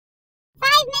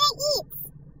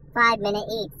5-minute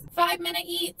eats. 5-minute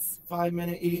eats.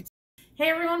 5-minute eats. Hey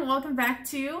everyone, welcome back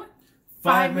to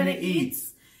 5-minute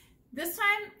eats. This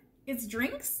time it's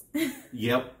drinks.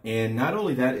 Yep, and not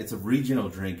only that, it's a regional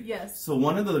drink. Yes. So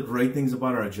one of the great things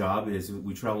about our job is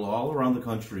we travel all around the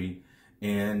country,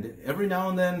 and every now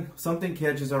and then something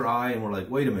catches our eye and we're like,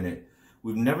 wait a minute,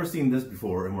 we've never seen this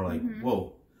before, and we're like,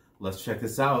 whoa, let's check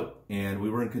this out. And we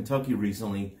were in Kentucky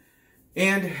recently,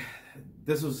 and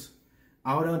this was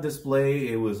out on display.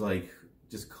 It was like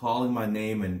just calling my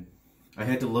name, and I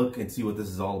had to look and see what this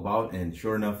is all about, and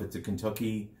sure enough, it's a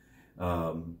Kentucky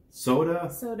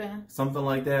soda, something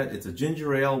like that. It's a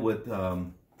ginger ale with,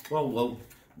 well, we'll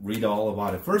read all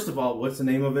about it. First of all, what's the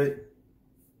name of it?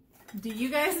 Do you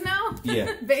guys know?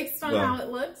 Yeah. Based on how it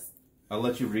looks? I'll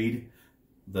let you read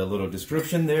the little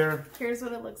description there. Here's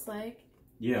what it looks like.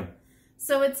 Yeah.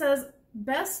 So it says,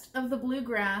 best of the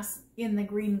bluegrass in the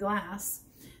green glass.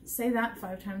 Say that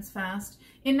 5 times fast.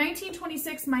 In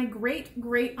 1926, my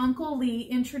great-great-uncle Lee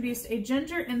introduced a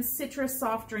ginger and citrus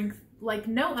soft drink like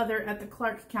no other at the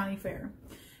Clark County Fair.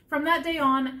 From that day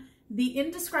on, the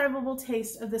indescribable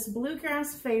taste of this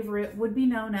bluegrass favorite would be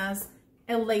known as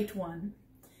ALE81,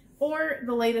 or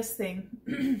the latest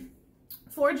thing.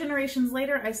 4 generations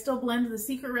later, I still blend the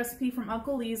secret recipe from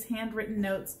Uncle Lee's handwritten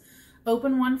notes.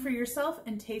 Open one for yourself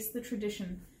and taste the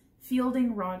tradition.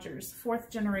 Fielding Rogers,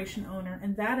 4th generation owner,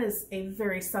 and that is a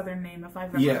very southern name if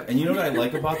I've ever heard. And you know what I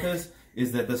like about this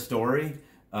is that the story,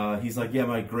 he's like, yeah,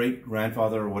 my great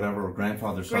grandfather or whatever, or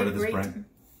grandfather started this brand.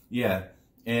 Yeah,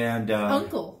 and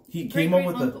uncle. He came up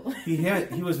with the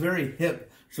he was very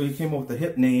hip, so he came up with the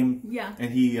hip name. Yeah,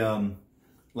 and he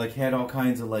like had all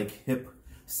kinds of like hip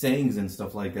sayings and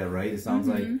stuff like that, right? It sounds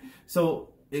like so.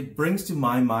 It brings to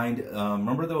my mind.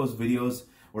 Remember those videos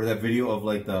or that video of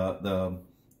like the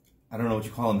I don't know what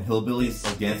you call them, hillbillies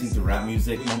like dancing to rap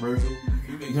music. Remember?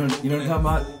 You know what I'm talking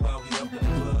about?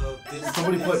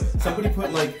 Somebody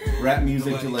put like rap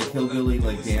music to like hillbilly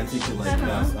like dancing to like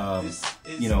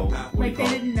you know, like they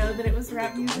didn't know that it was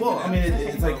rap music. Well, I mean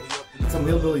it's like some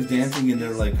hillbillies dancing in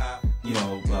their like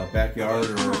backyard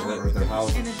or their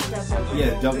house. And it's dubbed over.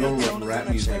 Yeah, dubbed over with rap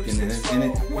music,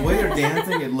 and the way they're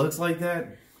dancing, it looks like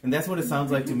that, and that's what it sounds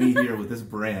like to me here with this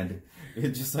brand.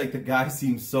 It's just like the guy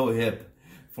seems so hip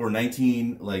for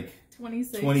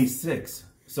 26.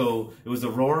 So it was the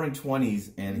roaring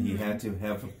 20s, and he had to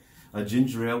have a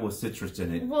ginger ale with citrus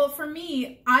in it. Well, for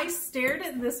me, I stared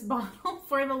at this bottle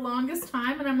for the longest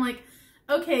time, and I'm like,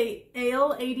 okay,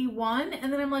 ALE81,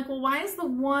 and then I'm like, well, why is the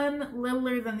 1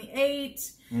 littler than the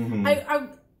 8?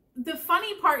 The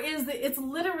funny part is that it's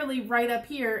literally right up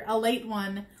here,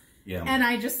 ALE81, and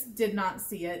I just did not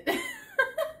see it.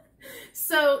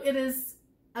 So it is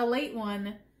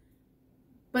ALE81,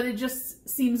 but it just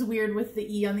seems weird with the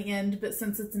E on the end, but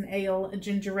since it's an ale, a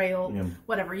ginger ale,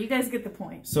 whatever, you guys get the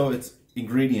point. So it's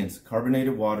ingredients: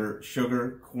 carbonated water,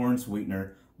 sugar, corn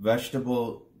sweetener,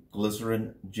 vegetable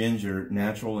glycerin, ginger,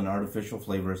 natural and artificial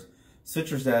flavors,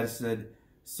 citrus acid,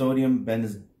 sodium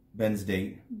benzoate,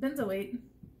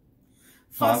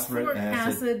 phosphoric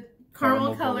acid,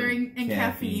 caramel coloring, and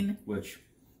caffeine. Which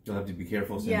you'll have to be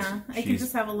careful since I can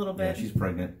just have a little bit. Yeah, she's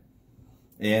pregnant.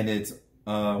 And it's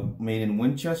made in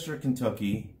Winchester,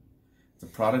 Kentucky. It's a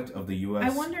product of the U.S. I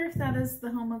wonder if that is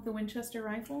the home of the Winchester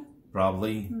rifle?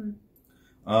 Probably.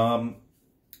 It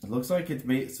looks like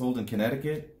it's sold in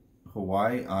Connecticut,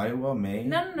 Hawaii, Iowa, Maine.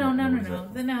 No,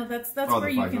 that's where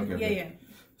you can, okay.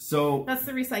 So that's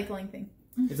the recycling thing.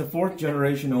 It's a 4th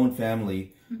generation owned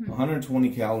family,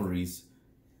 120 calories,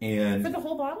 and for the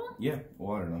whole bottle? Yeah,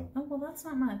 well, I don't know. Oh, well, that's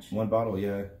not much. 1 bottle,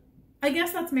 yeah. I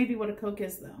guess that's maybe what a Coke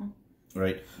is, though.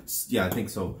 Right? Yeah, I think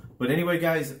so. But anyway,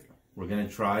 guys, we're gonna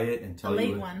try it and tell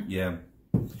you. One. Yeah,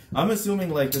 I'm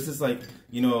assuming like this is like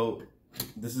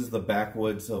this is the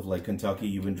backwoods of like Kentucky.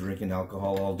 You've been drinking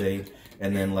alcohol all day,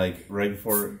 and then like right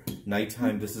before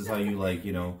nighttime, this is how you like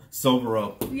sober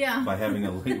up by having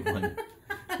a late one.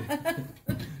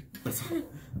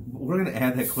 We're gonna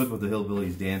add that clip of the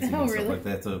hillbillies dancing and stuff like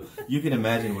that, so you can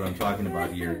imagine what I'm talking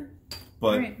about here.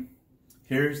 But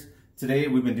today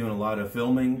we've been doing a lot of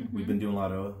filming. We've been doing a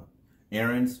lot of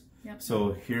errands.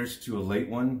 So here's to a late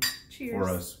one. Cheers. For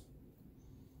us.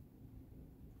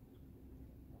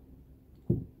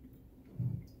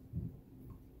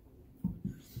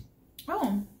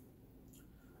 Oh,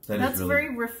 that's really,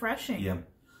 very refreshing. Yeah,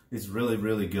 it's really,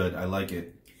 really good. I like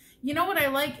it. You know what I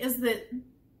like is that,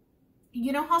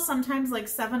 you know how sometimes like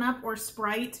 7-Up or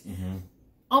Sprite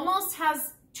almost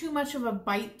has too much of a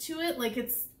bite to it? Like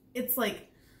it's like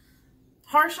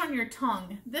harsh on your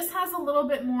tongue. This has a little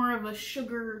bit more of a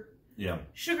sugarness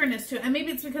to it. And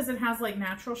maybe it's because it has like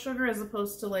natural sugar as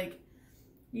opposed to like,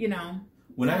 you know,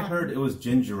 When I heard it was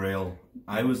ginger ale,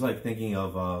 I was like thinking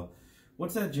of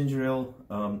what's that ginger ale?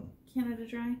 Canada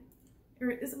Dry,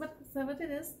 or is that what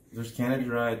it is? There's Canada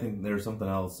Dry. I think there's something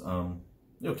else.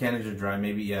 Canada Dry,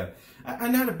 maybe. Yeah,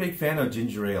 I'm not a big fan of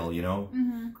ginger ale. You know,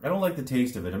 I don't like the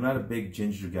taste of it. I'm not a big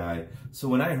ginger guy. So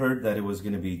when I heard that it was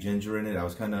going to be ginger in it, I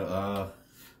was kind of,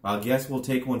 I guess we'll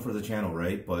take one for the channel,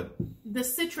 right? But the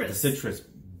citrus,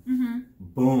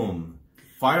 boom,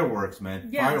 fireworks,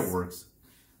 man, fireworks.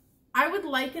 I would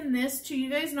liken this to, you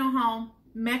guys know how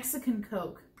Mexican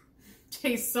Coke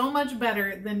tastes so much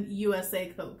better than USA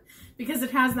Coke because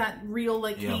it has that real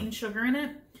cane sugar in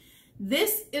it.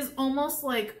 This is almost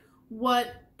like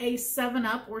what a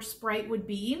 7-Up or Sprite would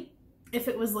be if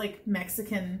it was like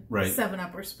Mexican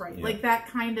 7-Up or Sprite. Yeah. Like that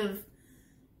kind of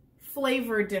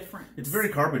flavor difference. It's very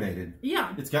carbonated.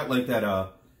 Yeah. It's got like that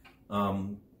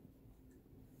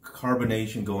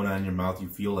carbonation going on in your mouth. You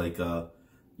feel like kind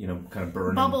of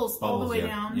burning. Bubbles all the way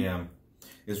down. Yeah.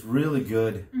 It's really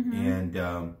good.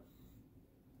 And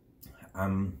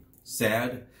I'm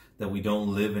sad that we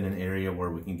don't live in an area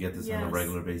where we can get this on a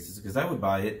regular basis, because I would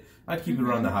buy it. I'd keep it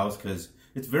around the house because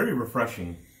it's very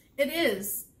refreshing. It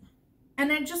is.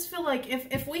 And I just feel like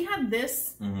if we had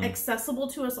this accessible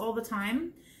to us all the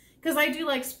time, because I do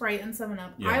like Sprite and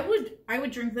 7-Up, I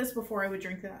would drink this before I would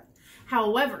drink that.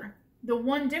 However, the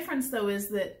one difference though is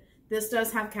that this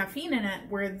does have caffeine in it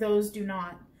where those do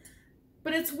not.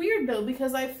 But it's weird though,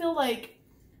 because I feel like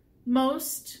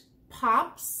most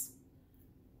pops,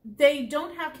 they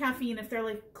don't have caffeine if they're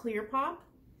like clear pop,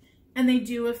 and they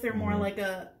do if they're more like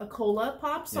a cola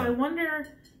pop. So I wonder,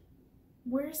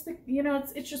 where's the,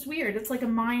 it's just weird. It's like a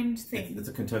mind thing. It's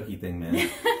a Kentucky thing, man.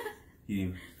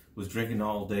 He was drinking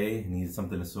all day and needed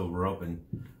something to sober up and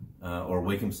or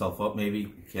wake himself up,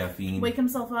 maybe caffeine. Wake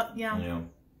himself up, yeah.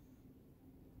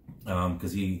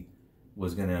 Because he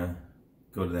was gonna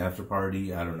go to the after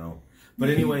party. I don't know, but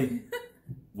anyway,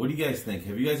 what do you guys think?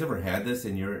 Have you guys ever had this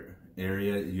in your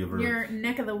area? Your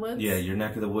neck of the woods? Yeah, your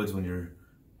neck of the woods when you're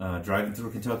driving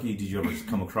through Kentucky. Did you ever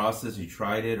come across this? You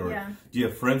tried it, or do you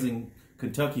have friends in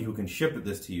Kentucky who can ship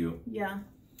this to you? Yeah.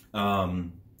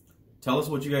 Tell us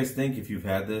what you guys think if you've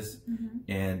had this,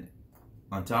 and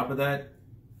on top of that,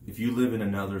 if you live in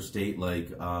another state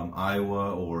like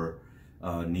Iowa or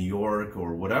New York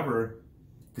or whatever,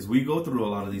 because we go through a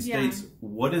lot of these states,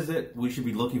 what is it we should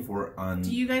be looking for on the shelves?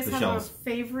 Do you guys have a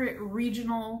favorite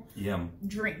regional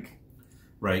drink?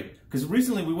 Right, because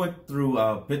recently we went through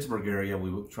Pittsburgh area.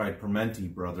 We tried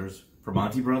Primanti Brothers.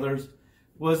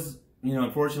 Was,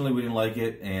 unfortunately we didn't like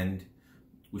it, and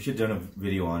we should have done a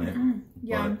video on it.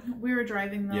 Yeah, we were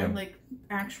driving though, like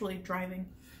actually driving.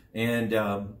 And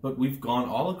but we've gone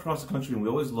all across the country, and we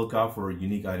always look out for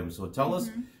unique items. So tell us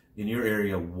in your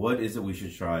area, what is it we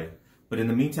should try? But in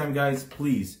the meantime, guys,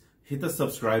 please hit the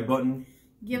subscribe button.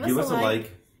 Give us a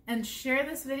like. And share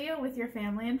this video with your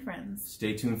family and friends.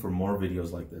 Stay tuned for more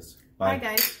videos like this. Bye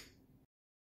guys.